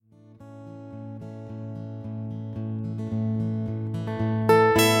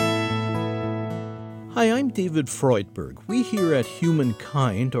Hi, I'm David Freudberg. We here at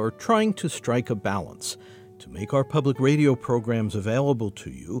Humankind are trying to strike a balance to make our public radio programs available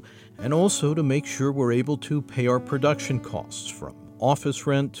to you and also to make sure we're able to pay our production costs, from office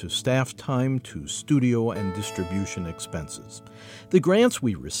rent to staff time to studio and distribution expenses. The grants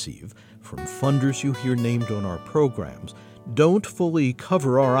we receive from funders you hear named on our programs don't fully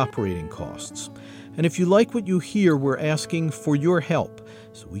cover our operating costs. And if you like what you hear, we're asking for your help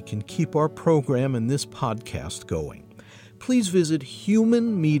so we can keep our program and this podcast going. Please visit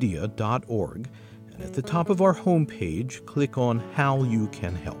humanmedia.org, and at the top of our homepage, click on How You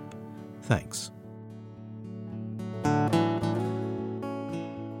Can Help. Thanks.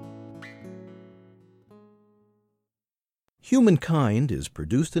 Humankind is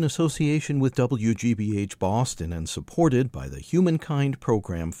produced in association with WGBH Boston and supported by the Humankind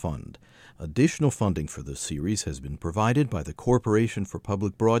Program Fund. Additional funding for this series has been provided by the Corporation for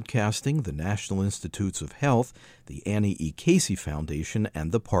Public Broadcasting, the National Institutes of Health, the Annie E. Casey Foundation,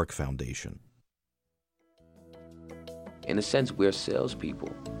 and the Park Foundation. In a sense, we're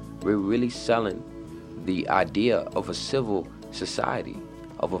salespeople. We're really selling the idea of a civil society,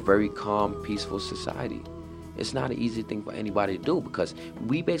 of a very calm, peaceful society. It's not an easy thing for anybody to do because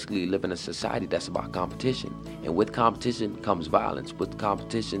we basically live in a society that's about competition. And with competition comes violence. With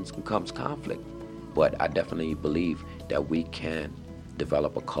competition comes conflict. But I definitely believe that we can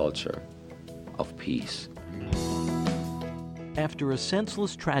develop a culture of peace. After a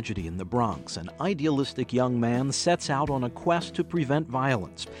senseless tragedy in the Bronx, an idealistic young man sets out on a quest to prevent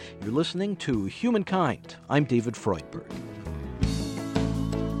violence. You're listening to Humankind. I'm David Freudberg.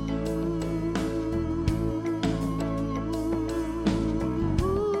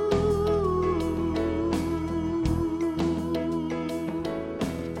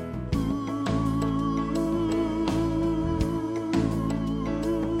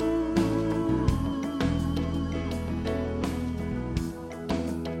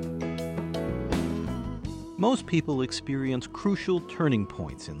 Most people experience crucial turning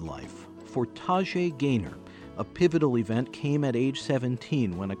points in life. For Tajae Gaynor, a pivotal event came at age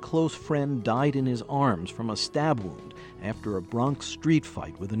 17 when a close friend died in his arms from a stab wound after a Bronx street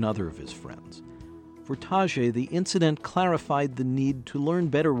fight with another of his friends. For Tajae, the incident clarified the need to learn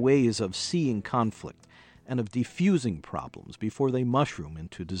better ways of seeing conflict and of defusing problems before they mushroom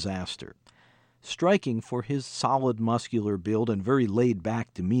into disaster. Striking for his solid muscular build and very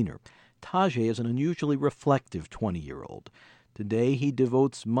laid-back demeanor, Tajae is an unusually reflective 20-year-old. Today, he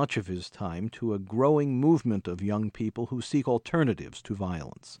devotes much of his time to a growing movement of young people who seek alternatives to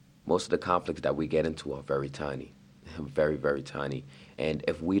violence. Most of the conflicts that we get into are very tiny, very, very tiny. And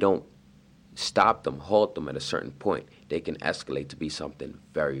if we don't stop them, halt them at a certain point, they can escalate to be something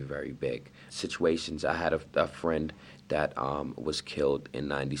very, very big. Situations, I had a friend that was killed in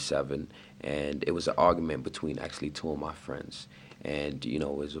 97, and it was an argument between actually two of my friends. And, it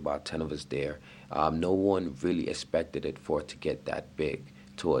was about 10 of us there. No one really expected it for it to get that big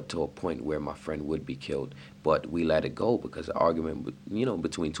to a point where my friend would be killed. But we let it go because the argument,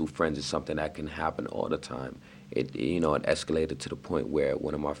 between two friends is something that can happen all the time. It escalated to the point where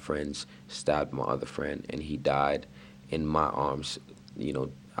one of my friends stabbed my other friend and he died in my arms.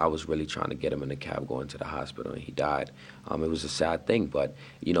 I was really trying to get him in a cab going to the hospital, and he died. It was a sad thing, but,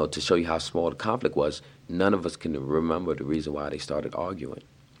 to show you how small the conflict was, none of us can remember the reason why they started arguing.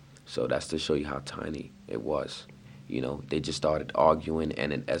 So that's to show you how tiny it was. They just started arguing,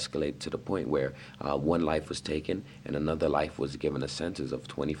 and it escalated to the point where one life was taken and another life was given a sentence of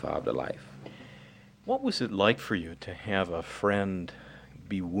 25 to life. What was it like for you to have a friend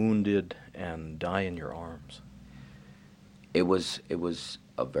be wounded and die in your arms? It was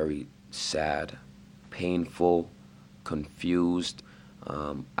a very sad, painful, confused.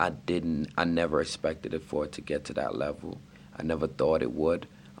 I never expected it for it to get to that level. I never thought it would.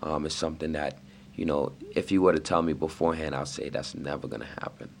 It's something that, if you were to tell me beforehand, I'd say that's never going to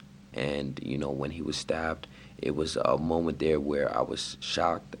happen. And, when he was stabbed, it was a moment there where I was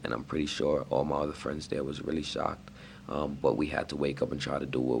shocked, and I'm pretty sure all my other friends there was really shocked. But we had to wake up and try to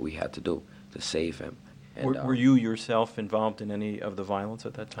do what we had to do to save him. And, were you yourself involved in any of the violence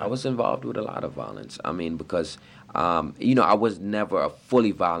at that time? I was involved with a lot of violence. Because, I was never a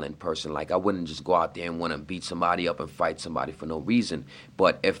fully violent person. Like, I wouldn't just go out there and want to beat somebody up and fight somebody for no reason.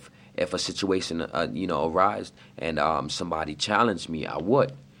 But if a situation, arose and somebody challenged me, I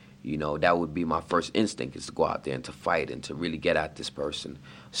would. That would be my first instinct, is to go out there and to fight and to really get at this person.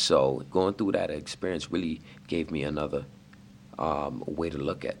 So going through that experience really gave me another way to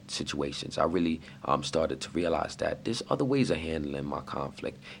look at situations. I really started to realize that there's other ways of handling my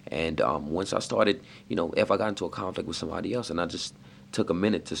conflict. And once I started, if I got into a conflict with somebody else and I just took a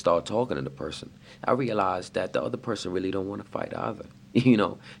minute to start talking to the person, I realized that the other person really don't want to fight either.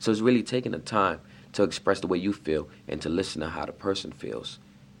 So it's really taking the time to express the way you feel and to listen to how the person feels.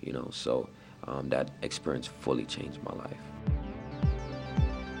 So that experience fully changed my life.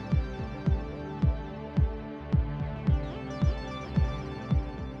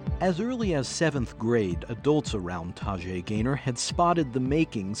 As early as 7th grade, adults around Tajae Gaynor had spotted the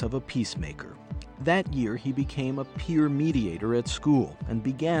makings of a peacemaker. That year, he became a peer mediator at school and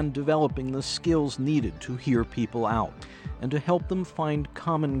began developing the skills needed to hear people out and to help them find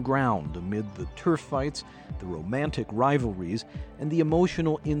common ground amid the turf fights, the romantic rivalries, and the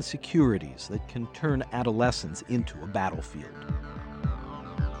emotional insecurities that can turn adolescence into a battlefield.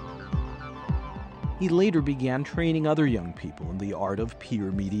 He later began training other young people in the art of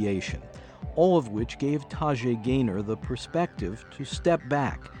peer mediation, all of which gave Tajae Gaynor the perspective to step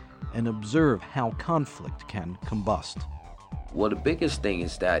back and observe how conflict can combust. Well, the biggest thing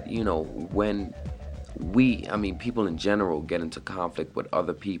is that, when people in general get into conflict with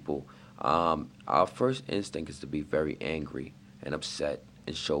other people, our first instinct is to be very angry and upset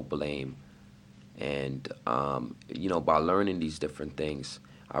and show blame. And, by learning these different things,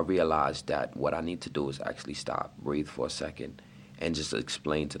 I realized that what I need to do is actually stop, breathe for a second, and just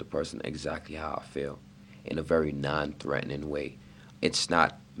explain to the person exactly how I feel in a very non-threatening way. It's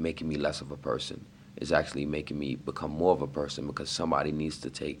not making me less of a person. It's actually making me become more of a person because somebody needs to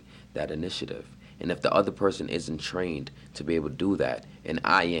take that initiative. And if the other person isn't trained to be able to do that, and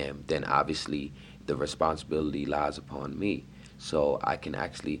I am, then obviously the responsibility lies upon me. So I can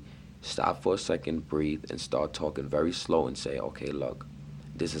actually stop for a second, breathe, and start talking very slow and say, okay, look,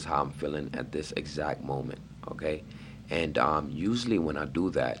 this is how I'm feeling at this exact moment, okay? And usually when I do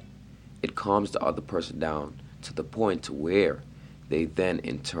that, it calms the other person down to the point to where they then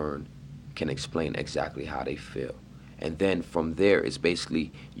in turn can explain exactly how they feel. And then from there, it's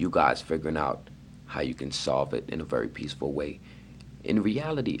basically you guys figuring out how you can solve it in a very peaceful way. In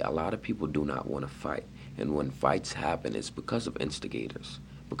reality, a lot of people do not want to fight. And when fights happen, it's because of instigators,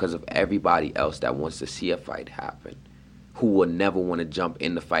 because of everybody else that wants to see a fight happen, who will never want to jump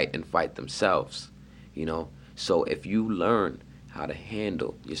in the fight and fight themselves, So if you learn how to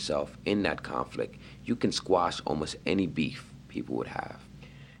handle yourself in that conflict, you can squash almost any beef people would have.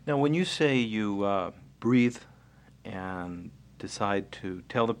 Now, when you say you breathe and decide to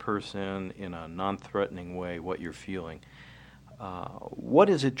tell the person in a non-threatening way what you're feeling, what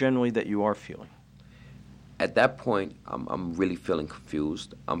is it generally that you are feeling? At that point, I'm really feeling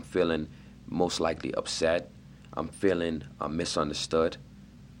confused. I'm feeling most likely upset. I'm feeling misunderstood.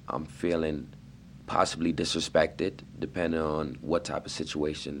 I'm feeling possibly disrespected, depending on what type of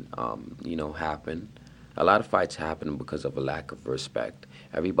situation, happened. A lot of fights happen because of a lack of respect.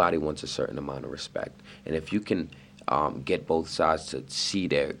 Everybody wants a certain amount of respect. And if you can get both sides to see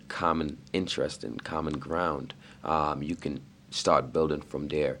their common interest and common ground, you can start building from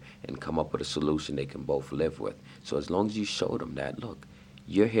there and come up with a solution they can both live with. So as long as you show them that, look,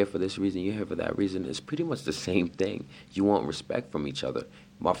 you're here for this reason, you're here for that reason, it's pretty much the same thing. You want respect from each other.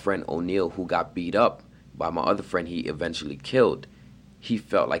 My friend O'Neal, who got beat up by my other friend he eventually killed, he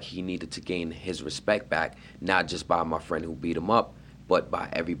felt like he needed to gain his respect back, not just by my friend who beat him up, but by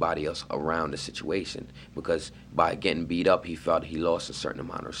everybody else around the situation. Because by getting beat up, he felt he lost a certain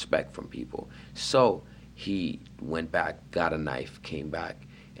amount of respect from people. So he went back, got a knife, came back,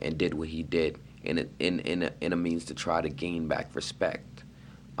 and did what he did in a means to try to gain back respect.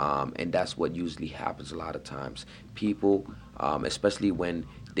 And that's what usually happens a lot of times. People, especially when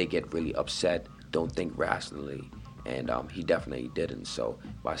they get really upset, don't think rationally. And he definitely didn't. So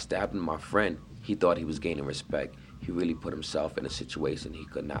by stabbing my friend, he thought he was gaining respect. He really put himself in a situation he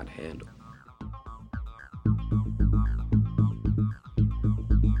could not handle.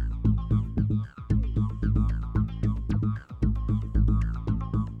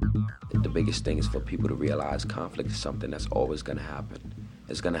 The biggest thing is for people to realize conflict is something that's always going to happen.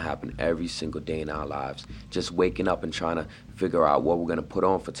 It's going to happen every single day in our lives. Just waking up and trying to figure out what we're going to put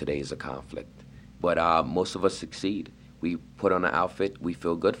on for today is a conflict. But most of us succeed. We put on an outfit, we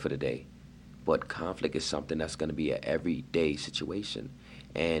feel good for the day. But conflict is something that's going to be an everyday situation.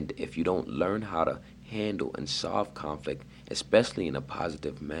 And if you don't learn how to handle and solve conflict, especially in a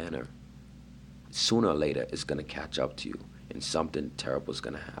positive manner, sooner or later it's going to catch up to you and something terrible is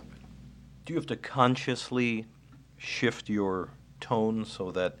going to happen. Do you have to consciously shift your tone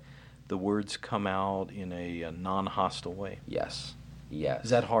so that the words come out in a non-hostile way? Yes. Is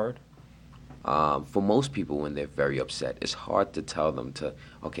that hard? For most people, when they're very upset, it's hard to tell them to,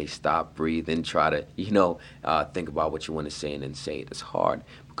 okay, stop, breathe, and try to, think about what you want to say and then say it. It's hard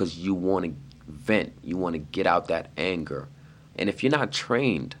because you want to vent. You want to get out that anger And if you're not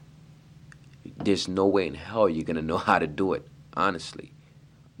trained, there's no way in hell you're going to know how to do it, honestly.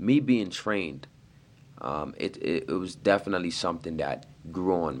 Me being trained, it was definitely something that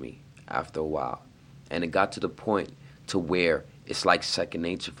grew on me after a while. And it got to the point to where it's like second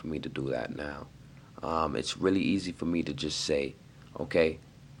nature for me to do that now. It's really easy for me to just say, okay,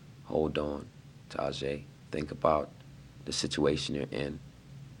 hold on, Tajae, think about the situation you're in.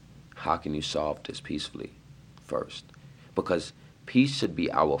 How can you solve this peacefully first? Because peace should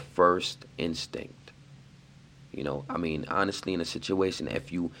be our first instinct. Honestly, in a situation,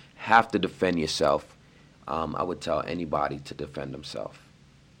 if you have to defend yourself, I would tell anybody to defend themselves,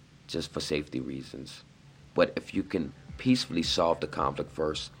 just for safety reasons. But if you can peacefully solve the conflict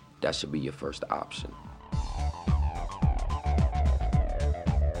first, that should be your first option.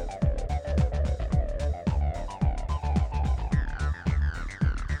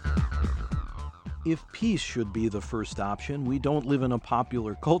 If peace should be the first option, we don't live in a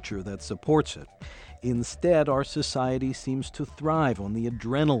popular culture that supports it. Instead, our society seems to thrive on the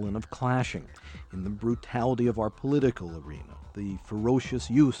adrenaline of clashing, in the brutality of our political arena, the ferocious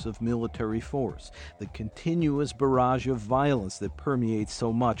use of military force, the continuous barrage of violence that permeates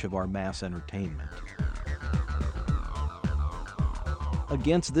so much of our mass entertainment.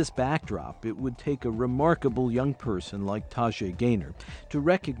 Against this backdrop, it would take a remarkable young person like Tajae Gaynor to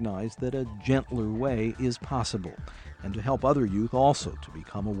recognize that a gentler way is possible, and to help other youth also to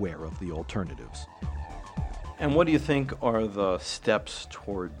become aware of the alternatives. And what do you think are the steps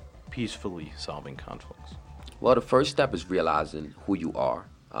toward peacefully solving conflicts? Well, the first step is realizing who you are,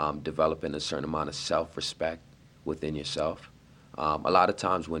 developing a certain amount of self-respect within yourself. A lot of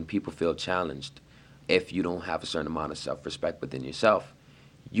times when people feel challenged, if you don't have a certain amount of self-respect within yourself,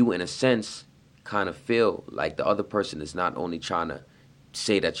 you, in a sense, kind of feel like the other person is not only trying to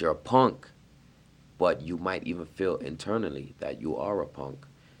say that you're a punk, but you might even feel internally that you are a punk.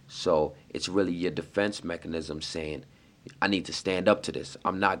 So it's really your defense mechanism saying, I need to stand up to this.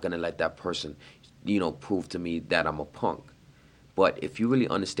 I'm not going to let that person, prove to me that I'm a punk. But if you really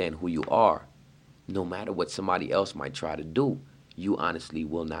understand who you are, no matter what somebody else might try to do, you honestly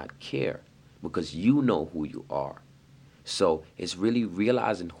will not care because you know who you are. So it's really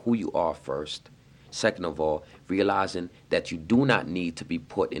realizing who you are first. Second of all, realizing that you do not need to be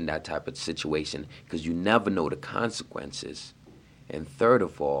put in that type of situation because you never know the consequences. And third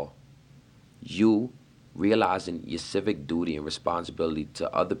of all, you realizing your civic duty and responsibility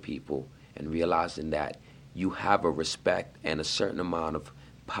to other people and realizing that you have a respect and a certain amount of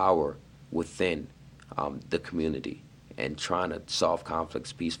power within the community, and trying to solve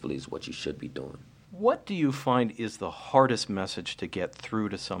conflicts peacefully is what you should be doing. What do you find is the hardest message to get through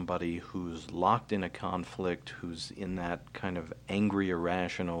to somebody who's locked in a conflict, who's in that kind of angry,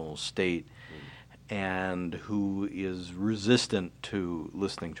 irrational state, and who is resistant to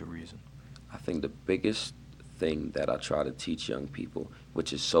listening to reason? I think the biggest thing that I try to teach young people,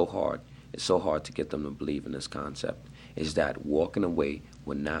 which is so hard, it's so hard to get them to believe in this concept, is that walking away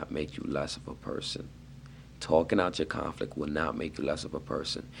will not make you less of a person. Talking out your conflict will not make you less of a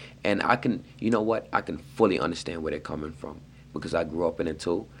person. And I can fully understand where they're coming from because I grew up in it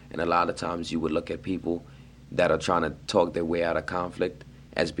too. And a lot of times you would look at people that are trying to talk their way out of conflict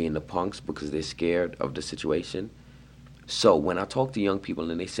as being the punks because they're scared of the situation. So when I talk to young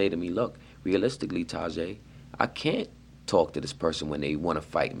people and they say to me, look, realistically, Tajae, I can't talk to this person when they want to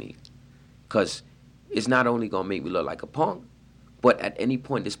fight me because it's not only going to make me look like a punk, but at any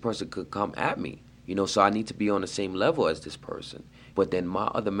point this person could come at me. So I need to be on the same level as this person. But then my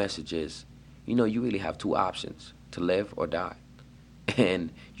other message is, you really have two options, to live or die. And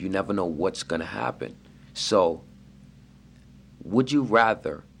you never know what's going to happen. So would you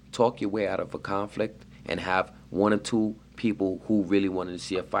rather talk your way out of a conflict and have one or two people who really wanted to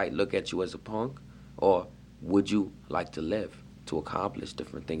see a fight look at you as a punk? Or would you like to live, to accomplish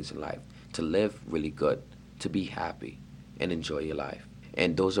different things in life, to live really good, to be happy and enjoy your life?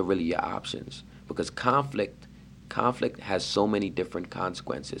 And those are really your options. Because conflict has so many different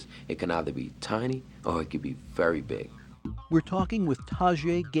consequences. It can either be tiny or it can be very big. We're talking with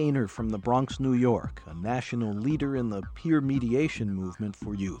Tajae Gaynor from the Bronx, New York, a national leader in the peer mediation movement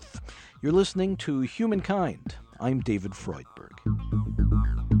for youth. You're listening to Humankind. I'm David Freudberg.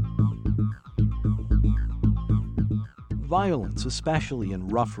 Violence, especially in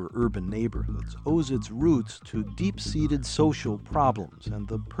rougher urban neighborhoods, owes its roots to deep-seated social problems and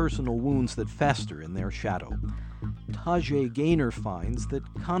the personal wounds that fester in their shadow. Tajae Gaynor finds that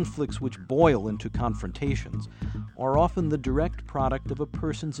conflicts which boil into confrontations are often the direct product of a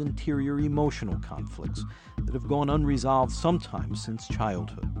person's interior emotional conflicts that have gone unresolved sometimes since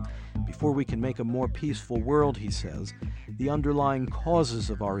childhood. Before we can make a more peaceful world, he says, the underlying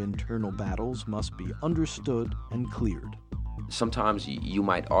causes of our internal battles must be understood and cleared. Sometimes you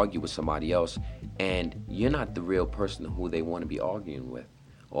might argue with somebody else and you're not the real person who they want to be arguing with,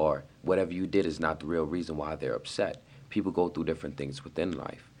 or whatever you did is not the real reason why they're upset. People go through different things within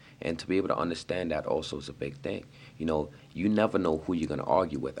life, and to be able to understand that also is a big thing. You never know who you're going to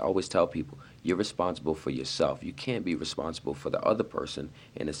argue with. I always tell people, you're responsible for yourself. You can't be responsible for the other person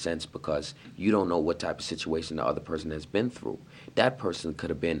in a sense, because you don't know what type of situation the other person has been through. That person could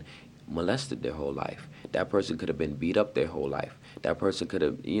have been molested their whole life. That person could have been beat up their whole life. That person could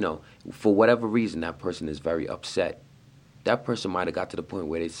have, for whatever reason, that person is very upset. That person might have got to the point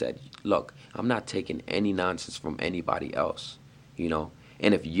where they said, look, I'm not taking any nonsense from anybody else,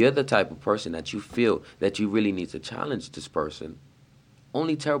 And if you're the type of person that you feel that you really need to challenge this person,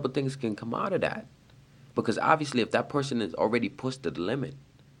 only terrible things can come out of that. Because obviously if that person is already pushed to the limit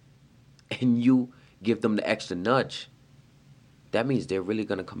and you give them the extra nudge, that means they're really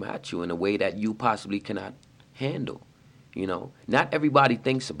going to come at you in a way that you possibly cannot handle. Not everybody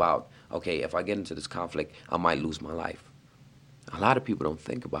thinks about, okay, if I get into this conflict, I might lose my life. A lot of people don't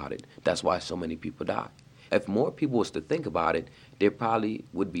think about it. That's why so many people die. If more people was to think about it, there probably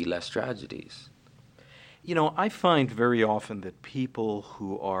would be less tragedies. I find very often that people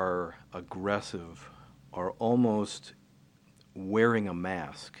who are aggressive are almost wearing a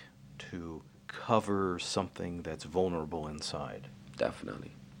mask to cover something that's vulnerable inside.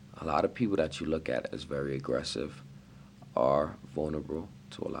 Definitely. A lot of people that you look at as very aggressive are vulnerable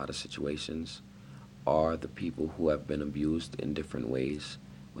to a lot of situations, are the people who have been abused in different ways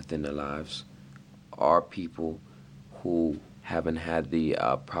within their lives, are people who haven't had the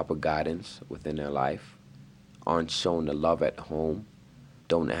proper guidance within their life, aren't shown the love at home,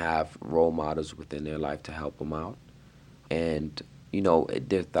 don't have role models within their life to help them out. And,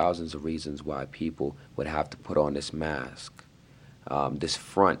 there are thousands of reasons why people would have to put on this mask, this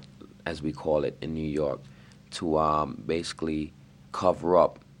front, as we call it in New York, to basically cover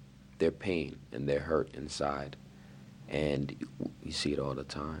up their pain and their hurt inside. And you see it all the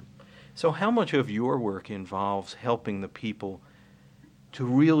time. So how much of your work involves helping the people to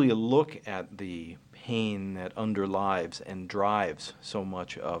really look at the pain that underlies and drives so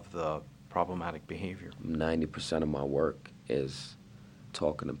much of the problematic behavior? 90% of my work is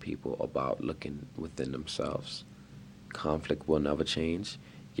talking to people about looking within themselves. Conflict will never change.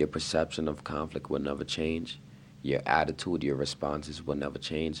 Your perception of conflict will never change. Your attitude, your responses will never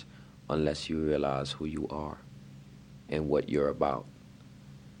change unless you realize who you are and what you're about.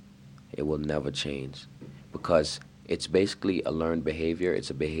 It will never change because it's basically a learned behavior. It's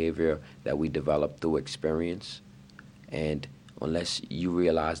a behavior that we develop through experience. And unless you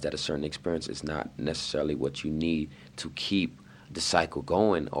realize that a certain experience is not necessarily what you need to keep the cycle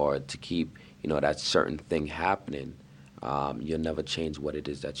going or to keep, that certain thing happening, you'll never change what it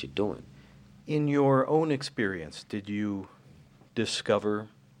is that you're doing. In your own experience, did you discover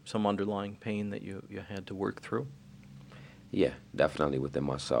some underlying pain that you had to work through? Yeah, definitely within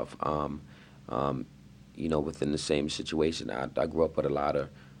myself. Within the same situation, I grew up with a lot of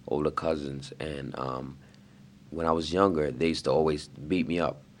older cousins, and when I was younger, they used to always beat me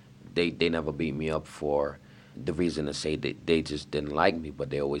up. They never beat me up for the reason to say that they just didn't like me, but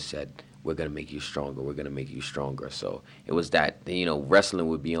they always said, we're going to make you stronger, we're going to make you stronger. So it was that, wrestling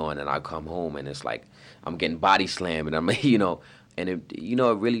would be on, and I'd come home, and it's like I'm getting body slammed, and I'm, and it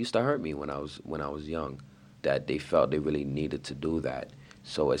really used to hurt me when I was young, that they felt they really needed to do that.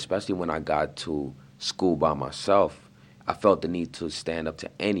 So especially when I got to school by myself, I felt the need to stand up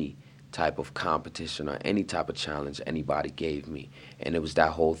to any type of competition or any type of challenge anybody gave me. And it was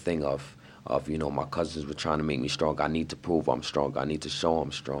that whole thing of my cousins were trying to make me stronger. I need to prove I'm stronger. I need to show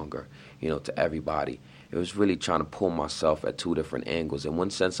I'm stronger, to everybody. It was really trying to pull myself at two different angles. In one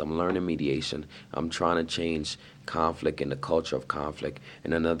sense, I'm learning mediation. I'm trying to change conflict and the culture of conflict.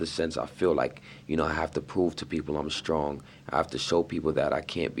 In another sense, I feel like, I have to prove to people I'm strong. I have to show people that I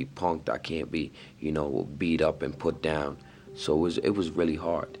can't be punked. I can't be, beat up and put down. So it was really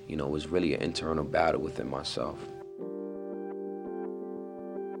hard. It was really an internal battle within myself.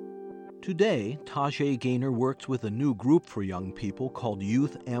 Today, Tajae Gaynor works with a new group for young people called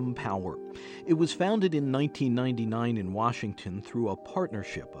Youth Empower. It was founded in 1999 in Washington through a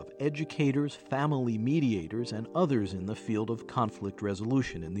partnership of educators, family mediators, and others in the field of conflict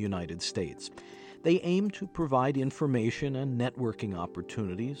resolution in the United States. They aim to provide information and networking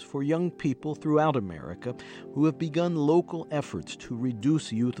opportunities for young people throughout America who have begun local efforts to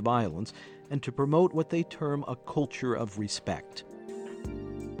reduce youth violence and to promote what they term a culture of respect.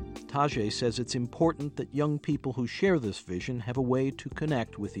 Tajae says it's important that young people who share this vision have a way to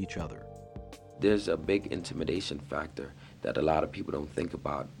connect with each other. There's a big intimidation factor that a lot of people don't think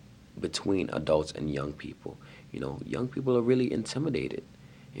about between adults and young people. Young people are really intimidated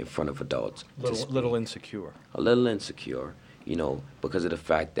in front of adults. Little insecure. A little insecure, because of the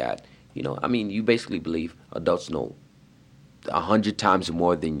fact that, you basically believe adults know 100 times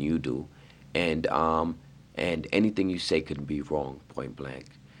more than you do, and anything you say could be wrong, point blank.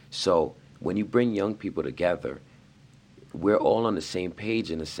 So when you bring young people together, we're all on the same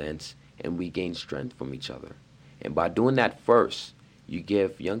page in a sense, and we gain strength from each other. And by doing that first, you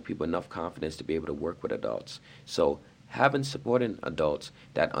give young people enough confidence to be able to work with adults. So having supporting adults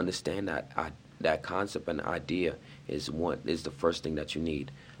that understand that concept and idea is the first thing that you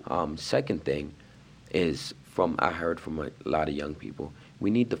need. Second thing is, I heard from a lot of young people,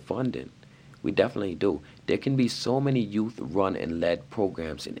 we need the funding. We definitely do. There can be so many youth-run and led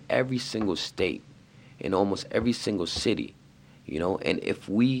programs in every single state, in almost every single city, and if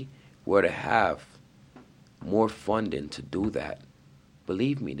we were to have more funding to do that,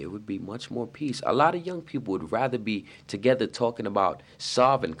 believe me, there would be much more peace. A lot of young people would rather be together talking about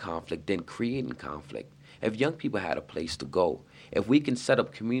solving conflict than creating conflict. If young people had a place to go, if we can set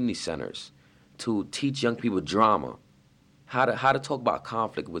up community centers to teach young people drama, how to talk about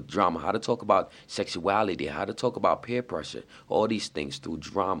conflict with drama, how to talk about sexuality, how to talk about peer pressure, all these things through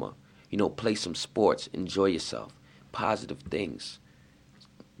drama. Play some sports, enjoy yourself, positive things.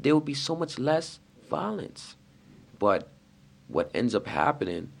 There would be so much less violence. But what ends up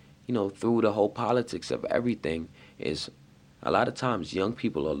happening, through the whole politics of everything is a lot of times young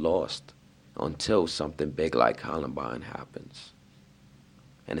people are lost until something big like Columbine happens.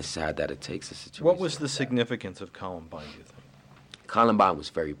 And it's sad that it takes a situation. What was the significance of Columbine, do you think? Columbine was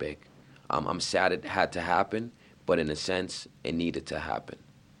very big. I'm sad it had to happen, but in a sense, it needed to happen.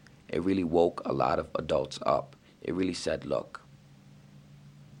 It really woke a lot of adults up. It really said, look,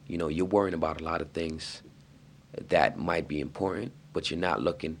 you're worrying about a lot of things that might be important, but you're not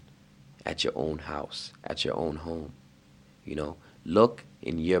looking at your own house, at your own home. Look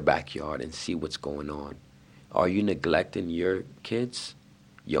in your backyard and see what's going on. Are you neglecting your kids,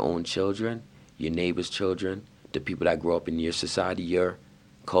 your own children, your neighbor's children, the people that grow up in your society, your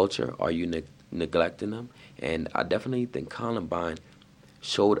culture? Are you neglecting them? And I definitely think Columbine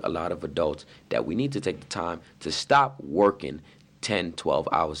showed a lot of adults that we need to take the time to stop working 10, 12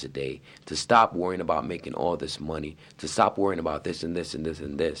 hours a day, to stop worrying about making all this money, to stop worrying about this and this and this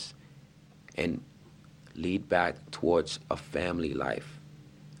and this, and lead back towards a family life,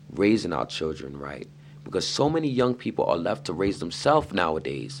 raising our children right. Because so many young people are left to raise themselves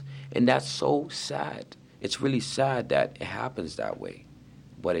nowadays, and that's so sad. It's really sad that it happens that way,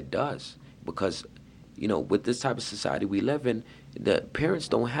 but it does. Because, with this type of society we live in, the parents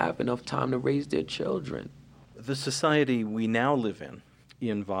don't have enough time to raise their children. The society we now live in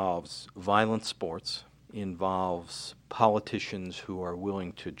involves violent sports, involves politicians who are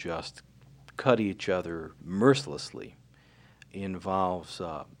willing to just cut each other mercilessly, involves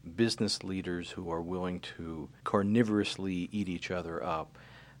business leaders who are willing to carnivorously eat each other up.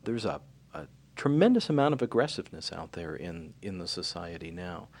 There's a tremendous amount of aggressiveness out there in the society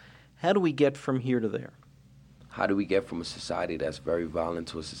now. How do we get from here to there? How do we get from a society that's very violent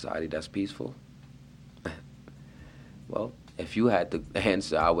to a society that's peaceful? Well, if you had the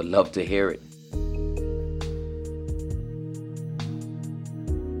answer, I would love to hear it.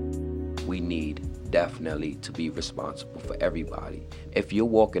 We need definitely to be responsible for everybody. If you're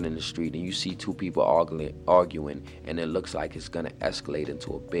walking in the street and you see two people arguing and it looks like it's going to escalate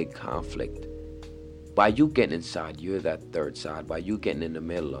into a big conflict, by you getting inside, you're that third side. By you getting in the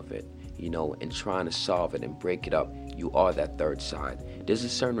middle of it, and trying to solve it and break it up, you are that third side. There's a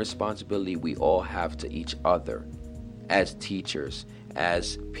certain responsibility we all have to each other, as teachers,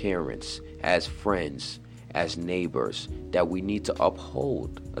 as parents, as friends, as neighbors, that we need to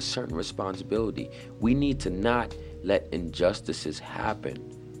uphold a certain responsibility. We need to not let injustices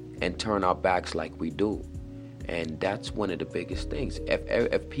happen and turn our backs like we do. And that's one of the biggest things.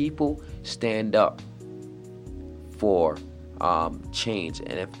 If people stand up for change,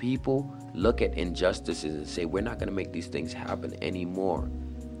 and if people look at injustices and say, we're not going to make these things happen anymore,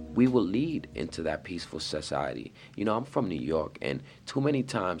 we will lead into that peaceful society. I'm from New York, and too many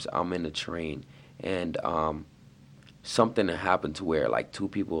times I'm in the train and something happened to where like two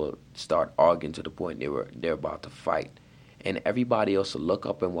people start arguing to the point they're about to fight, and everybody else will look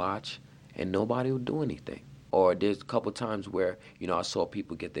up and watch, and nobody would do anything. Or there's a couple times where, I saw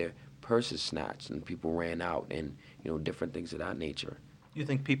people get their purses snatched and people ran out and, different things of that nature. You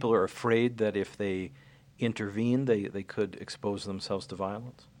think people are afraid that if they intervene, they could expose themselves to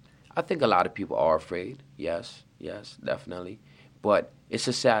violence? I think a lot of people are afraid. Yes, definitely. But it's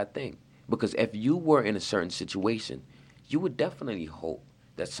a sad thing because if you were in a certain situation, you would definitely hope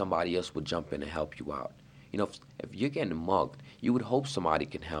that somebody else would jump in and help you out. If you're getting mugged, you would hope somebody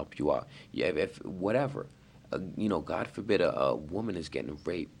can help you out. Yeah, if whatever, God forbid a woman is getting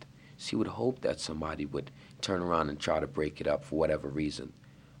raped, she would hope that somebody would turn around and try to break it up for whatever reason.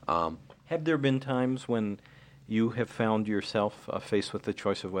 Have there been times when you have found yourself faced with the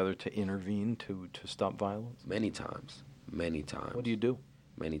choice of whether to intervene to stop violence? Many times. What do you do?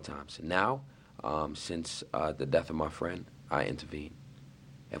 Many times. Now, since the death of my friend, I intervene.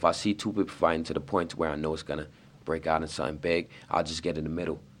 If I see two people fighting to the point where I know it's going to break out in something big, I'll just get in the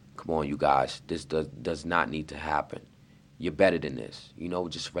middle. Come on, you guys. This does not need to happen. You're better than this.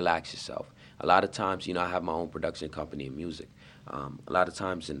 Just relax yourself. A lot of times, I have my own production company in music. A lot of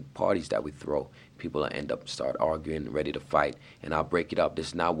times in parties that we throw, people end up start arguing, ready to fight, and I'll break it up. This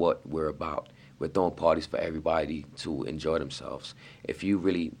is not what we're about. We're throwing parties for everybody to enjoy themselves. If you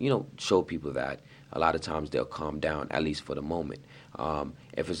really, show people that, a lot of times they'll calm down, at least for the moment.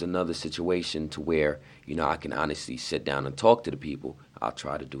 If it's another situation to where, I can honestly sit down and talk to the people, I'll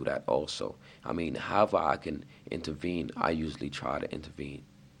try to do that also. However I can intervene, I usually try to intervene.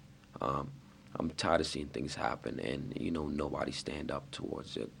 I'm tired of seeing things happen and, nobody stand up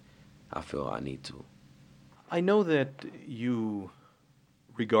towards it. I feel I need to. I know that you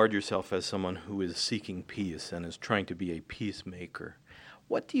regard yourself as someone who is seeking peace and is trying to be a peacemaker.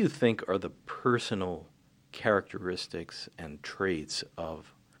 What do you think are the personal characteristics and traits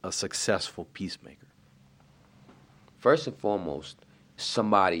of a successful peacemaker? First and foremost,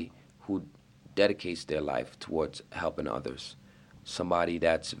 somebody who dedicates their life towards helping others. Somebody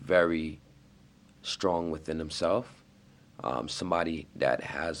that's very strong within themselves. Somebody that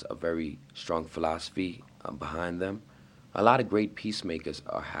has a very strong philosophy behind them. A lot of great peacemakers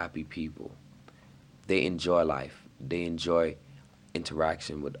are happy people. They enjoy life. They enjoy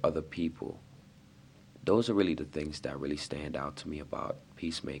interaction with other people. Those are really the things that really stand out to me about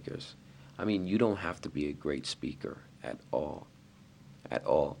peacemakers. You don't have to be a great speaker at all,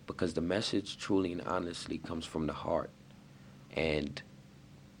 because the message truly and honestly comes from the heart. And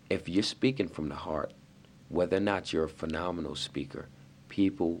if you're speaking from the heart, whether or not you're a phenomenal speaker,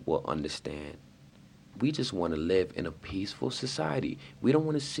 people will understand. We just want to live in a peaceful society. We don't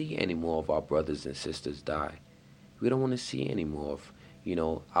want to see any more of our brothers and sisters die. We don't want to see any more of,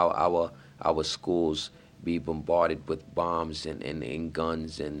 our schools be bombarded with bombs and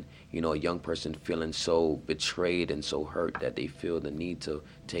guns and, a young person feeling so betrayed and so hurt that they feel the need to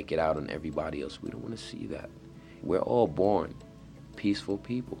take it out on everybody else. We don't want to see that. We're all born peaceful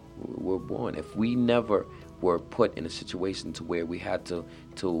people. We're born. If we never were put in a situation to where we had to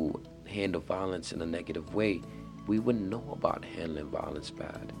handle violence in a negative way, we wouldn't know about handling violence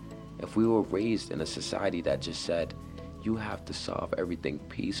bad. If we were raised in a society that just said, you have to solve everything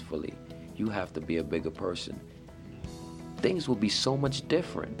peacefully, you have to be a bigger person, things will be so much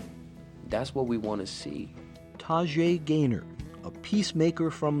different. That's what we want to see. Tajae Gaynor, a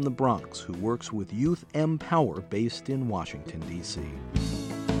peacemaker from the Bronx who works with Youth Empower based in Washington, D.C.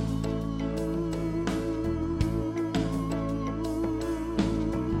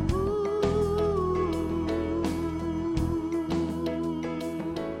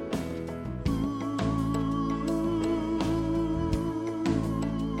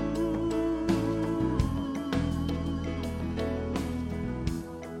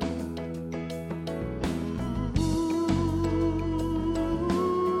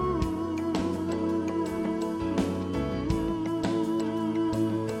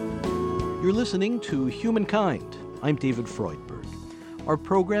 You're listening to Humankind. I'm David Freudberg. Our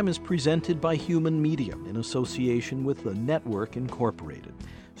program is presented by Human Media in association with The Network Incorporated.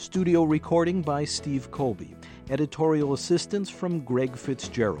 Studio recording by Steve Colby. Editorial assistance from Greg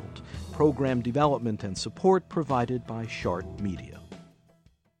Fitzgerald. Program development and support provided by Shart Media.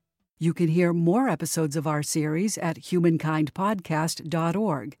 You can hear more episodes of our series at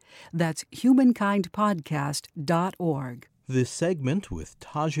humankindpodcast.org. That's humankindpodcast.org. This segment with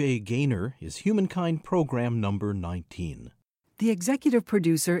Tajae Gaynor is Humankind Program number 19. The executive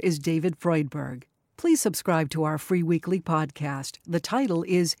producer is David Freudberg. Please subscribe to our free weekly podcast. The title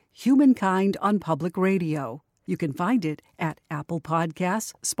is Humankind on Public Radio. You can find it at Apple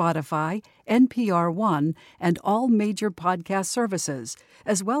Podcasts, Spotify, NPR One, and all major podcast services,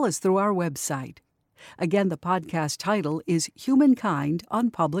 as well as through our website. Again, the podcast title is Humankind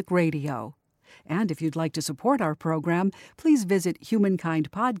on Public Radio. And if you'd like to support our program, please visit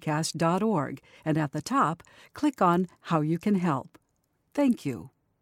humankindpodcast.org and at the top, click on How You Can Help. Thank you.